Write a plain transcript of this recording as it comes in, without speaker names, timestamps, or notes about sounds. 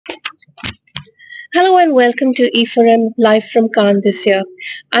Hello and welcome to E4M live from Cannes this year.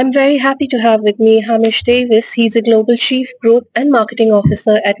 I'm very happy to have with me Hamish Davies. He's a Global Chief Growth and Marketing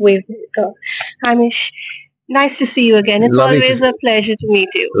Officer at Wavemaker. Hamish, nice to see you again. It's Lovely always to a pleasure to meet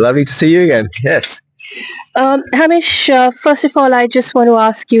you. lovely to see you again. Yes. Hamish, first of all, I just want to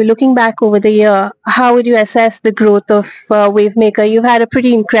ask you, looking back over the year, how would you assess the growth of Wavemaker? You've had a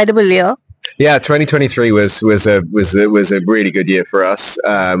pretty incredible year. Yeah, 2023 was a really good year for us.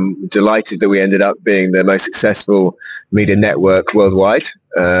 Delighted that we ended up being the most successful media network worldwide,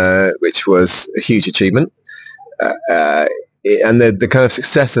 which was a huge achievement. Uh, and the kind of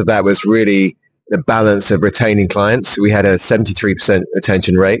success of that was really the balance of retaining clients. We had a 73%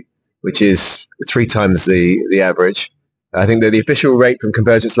 retention rate, which is three times the average. I think that the official rate from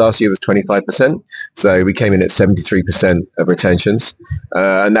Convergence last year was 25%, so we came in at 73% of retentions,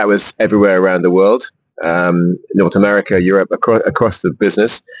 and that was everywhere around the world, North America, Europe, across the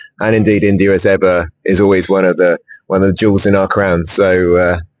business, and indeed India, as ever, is always one of the jewels in our crown.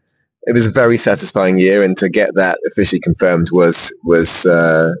 So it was a very satisfying year, and to get that officially confirmed was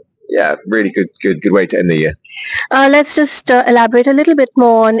yeah, really good way to end the year. Let's just elaborate a little bit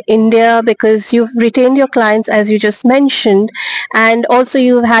more on India because you've retained your clients as you just mentioned, and also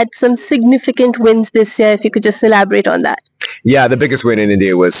you've had some significant wins this year. If you could just elaborate on that. Yeah, the biggest win in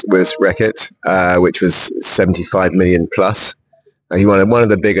India was Reckitt, which was 75 million plus. He won one of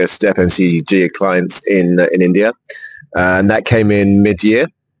the biggest FMCG clients in India, and that came in mid-year.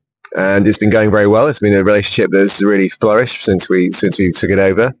 And it's been going very well. It's been a relationship that's really flourished since we took it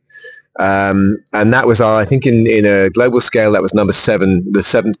over. And that was I think in a global scale, that was number 7, the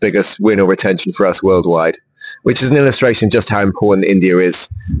 7th biggest win or retention for us worldwide, which is an illustration of just how important India is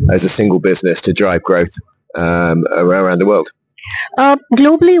as a single business to drive growth around the world.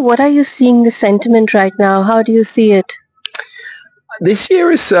 Globally, what are you seeing the sentiment right now? How do you see it? This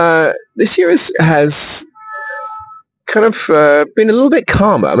year has kind of been a little bit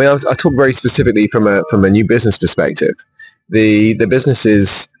calmer. I mean, I talk very specifically from a new business perspective. The business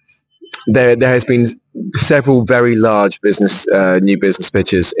is there has been several very large new business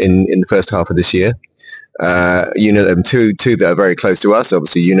pitches in the first half of this year. Two that are very close to us,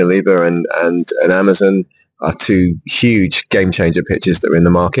 obviously Unilever and Amazon are two huge game changer pitches that are in the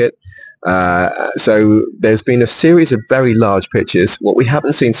market. So there's been a series of very large pitches. What we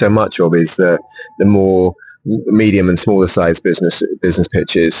haven't seen so much of is the more medium and smaller size business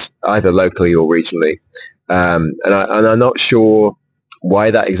pitches, either locally or regionally. And I'm not sure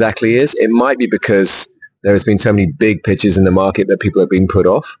why that exactly is. It might be because there has been so many big pitches in the market that people have been put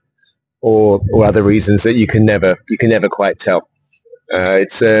off, or other reasons that you can never quite tell.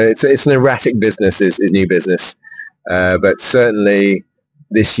 It's an erratic business, is new business, but certainly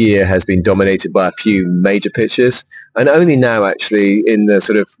this year has been dominated by a few major pitches, and only now, actually, in the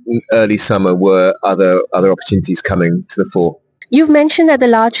sort of early summer, were other opportunities coming to the fore. You've mentioned that the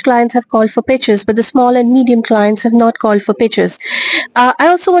large clients have called for pitches, but the small and medium clients have not called for pitches. I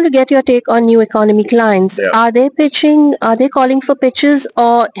also want to get your take on new economy clients. Yeah. Are they pitching? Are they calling for pitches,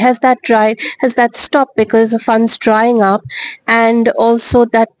 or has that stopped because of funds drying up, and also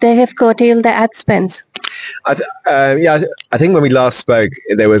that they have curtailed their ad spends? I think when we last spoke,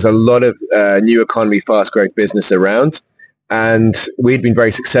 there was a lot of new economy, fast growth business around, and we'd been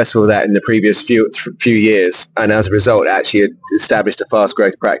very successful with that in the previous few years, and as a result, actually had established a fast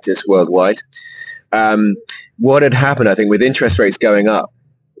growth practice worldwide. What had happened, I think, with interest rates going up,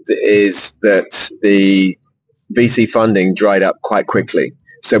 is that the VC funding dried up quite quickly.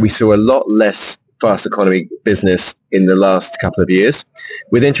 So we saw a lot less fast economy business in the last couple of years.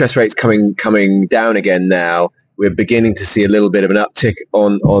 With interest rates coming down again now, we're beginning to see a little bit of an uptick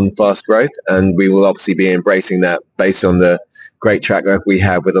on fast growth, and we will obviously be embracing that based on the great track record we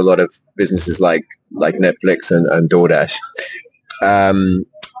have with a lot of businesses like Netflix and DoorDash.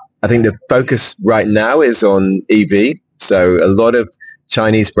 I think the focus right now is on EV, so a lot of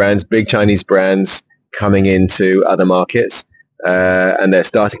big Chinese brands coming into other markets, and they're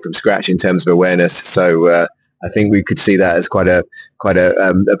starting from scratch in terms of awareness. So I think we could see that as quite a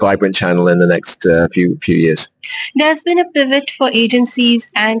vibrant channel in the next few years. There's been a pivot for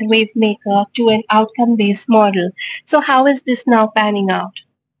agencies and Wavemaker to an outcome-based model. So how is this now panning out?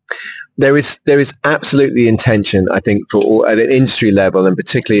 There is absolutely intention, I think, for all, at an industry level, and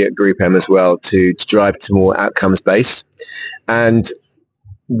particularly at Group M as well, to drive to more outcomes-based. And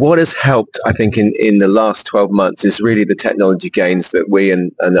what has helped, I think, in the last 12 months is really the technology gains that we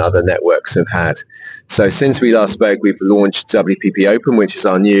and other networks have had. So since we last spoke, we've launched WPP Open, which is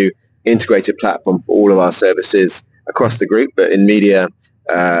our new integrated platform for all of our services across the group, but in media,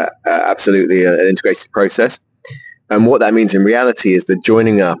 absolutely an integrated process. And what that means in reality is the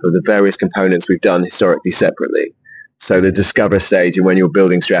joining up of the various components we've done historically separately. So the discover stage and when you're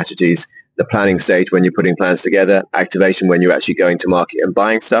building strategies, the planning stage when you're putting plans together, activation when you're actually going to market and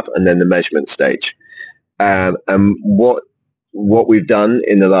buying stuff, and then the measurement stage. And what we've done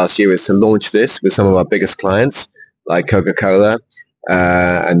in the last year is to launch this with some of our biggest clients like Coca-Cola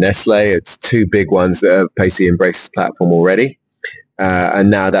and Nestle. It's two big ones that have basically embraced this platform already. And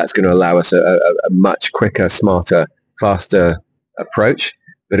now that's going to allow us a much quicker, smarter, faster approach,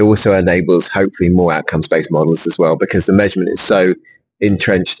 but also enables hopefully more outcomes-based models as well, because the measurement is so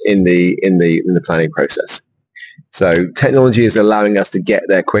entrenched in the planning process. So technology is allowing us to get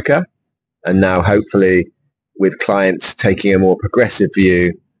there quicker, and now hopefully with clients taking a more progressive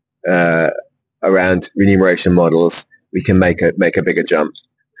view around remuneration models, we can make a bigger jump.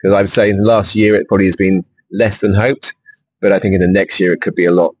 Because I would say in the last year it probably has been less than hoped, but I think in the next year it could be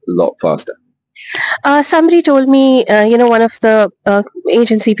a lot faster. Somebody told me, one of the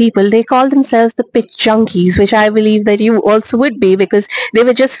agency people, they call themselves the pitch junkies, which I believe that you also would be, because they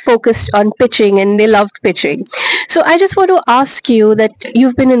were just focused on pitching and they loved pitching. So I just want to ask you that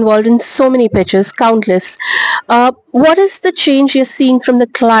you've been involved in so many pitches, countless. What is the change you're seeing from the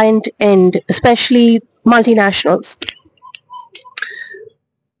client end, especially multinationals?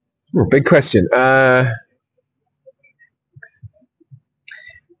 Big question.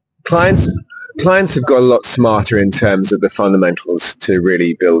 Clients have got a lot smarter in terms of the fundamentals to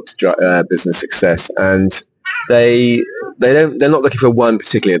really build business success, and they're not looking for one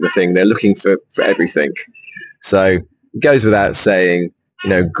particular thing. They're looking for everything. So it goes without saying,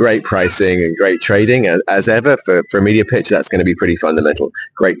 great pricing and great trading as ever for a media pitch. That's going to be pretty fundamental.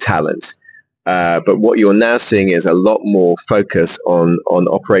 Great talent. But what you're now seeing is a lot more focus on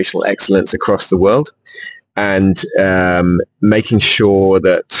operational excellence across the world, and making sure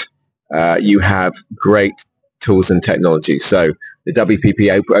that you have great tools and technology. So the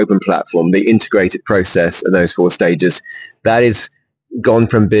WPP open platform, the integrated process and those 4 stages, that is gone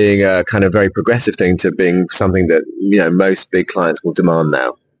from being a kind of very progressive thing to being something that most big clients will demand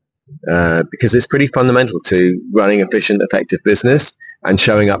now, because it's pretty fundamental to running efficient, effective business and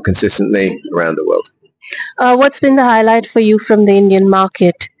showing up consistently around the world. What's been the highlight for you from the Indian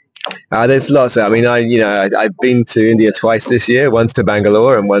market? There's lots. I mean, I've been to India twice this year, once to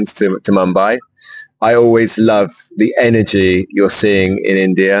Bangalore and once to Mumbai. I always love the energy you're seeing in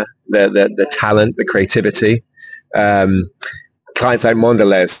India, the talent, the creativity. Clients like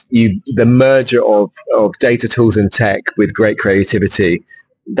Mondelez, the merger of data tools and tech with great creativity,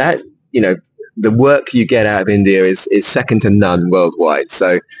 that, the work you get out of India is second to none worldwide.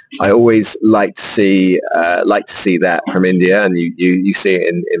 So I always like to see that from India, and you see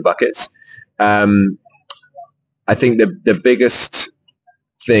it in buckets. I think the biggest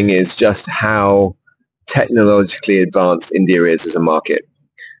thing is just how technologically advanced India is as a market.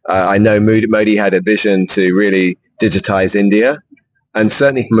 I know Modi had a vision to really digitize India, and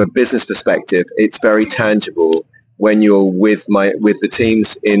certainly from a business perspective, it's very tangible when you're with the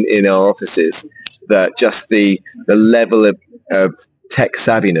teams in our offices, that just the level of tech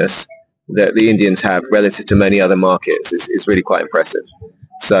savviness that the Indians have relative to many other markets is really quite impressive.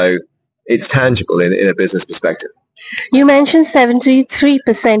 So it's tangible in a business perspective. You mentioned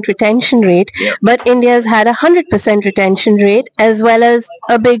 73% retention rate, Yeah. but India's had a 100% retention rate, as well as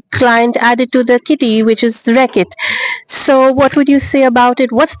a big client added to the kitty, which is Reckitt. So what would you say about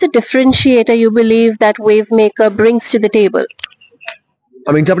it? What's the differentiator you believe that Wavemaker brings to the table?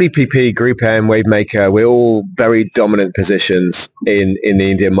 I mean, WPP, Group M, Wavemaker, we're all very dominant positions in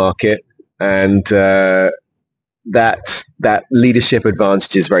the Indian market, and that leadership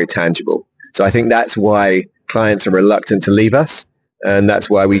advantage is very tangible. So I think that's why clients are reluctant to leave us, and that's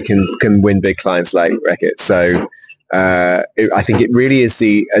why we can win big clients like Reckitt. So I think it really is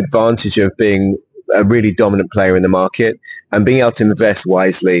the advantage of being a really dominant player in the market and being able to invest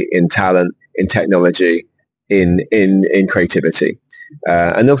wisely in talent, in technology, in creativity,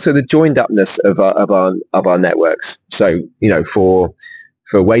 and also the joined upness of our networks. So for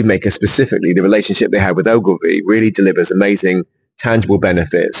Wavemaker specifically, the relationship they have with Ogilvy really delivers amazing tangible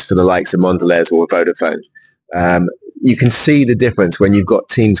benefits for the likes of Mondelez or Vodafone. You can see the difference when you've got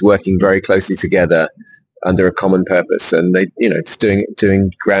teams working very closely together under a common purpose, and they, just doing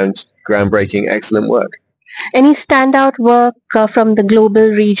groundbreaking, excellent work. Any standout work from the global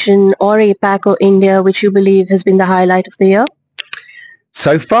region or APAC or India, which you believe has been the highlight of the year?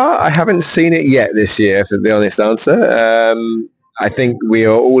 So far, I haven't seen it yet this year, for the honest answer. I think we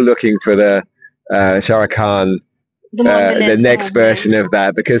are all looking for the Shah Rukh Khan, the next version of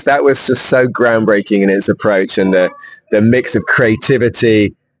that, because that was just so groundbreaking in its approach, and the mix of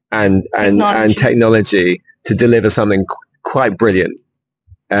creativity and technology to deliver something quite brilliant.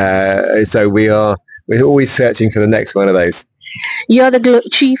 So we're always searching for the next one of those. You're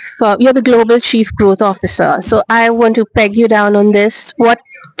the you're the global chief growth officer. So I want to peg you down on this. What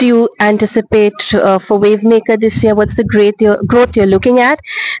do you anticipate for Wavemaker this year? What's the growth you're looking at?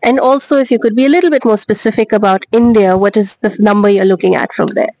 And also, if you could be a little bit more specific about India, what is the number you're looking at from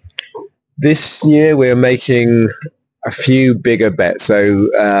there? This year we're making a few bigger bets.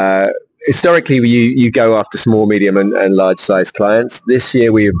 So historically, you go after small, medium, and large size clients. This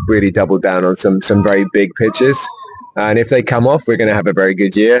year we've really doubled down on some very big pitches. And if they come off, we're going to have a very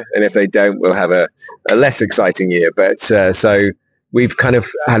good year. And if they don't, we'll have a less exciting year. But so we've kind of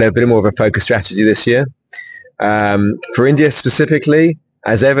had a bit more of a focus strategy this year. For India specifically,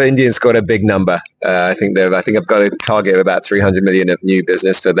 as ever, India's got a big number. I think I've got a target of about 300 million of new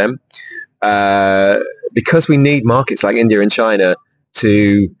business for them. Because we need markets like India and China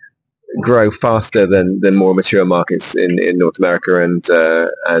to grow faster than more mature markets in North America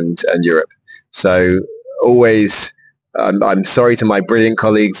and Europe. So always, I'm sorry to my brilliant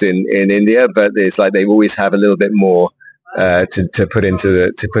colleagues in India, but it's like they always have a little bit more to put into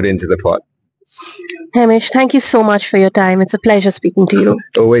the pot. Hamish, thank you so much for your time. It's a pleasure speaking to you.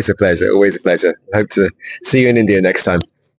 Always a pleasure. Always a pleasure. Hope to see you in India next time.